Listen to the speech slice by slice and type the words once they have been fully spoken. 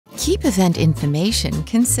Keep event information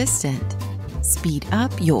consistent. Speed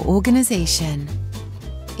up your organization.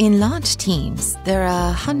 In large teams, there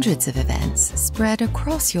are hundreds of events spread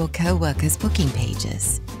across your co-workers' booking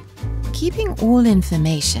pages. Keeping all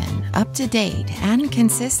information up to date and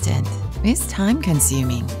consistent is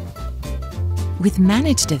time-consuming. With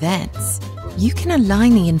managed events, you can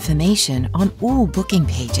align the information on all booking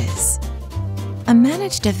pages. A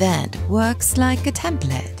managed event works like a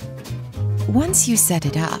template. Once you set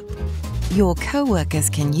it up, your co-workers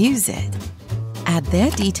can use it, add their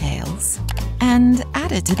details, and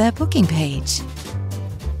add it to their booking page.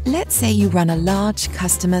 Let's say you run a large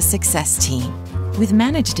customer success team. With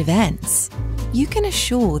managed events, you can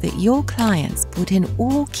assure that your clients put in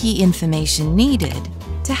all key information needed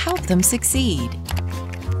to help them succeed.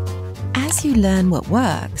 As you learn what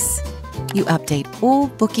works, you update all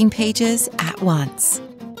booking pages at once.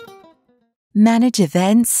 Manage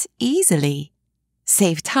events easily.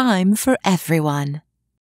 Save time for everyone.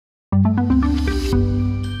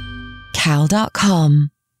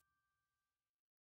 Cal.com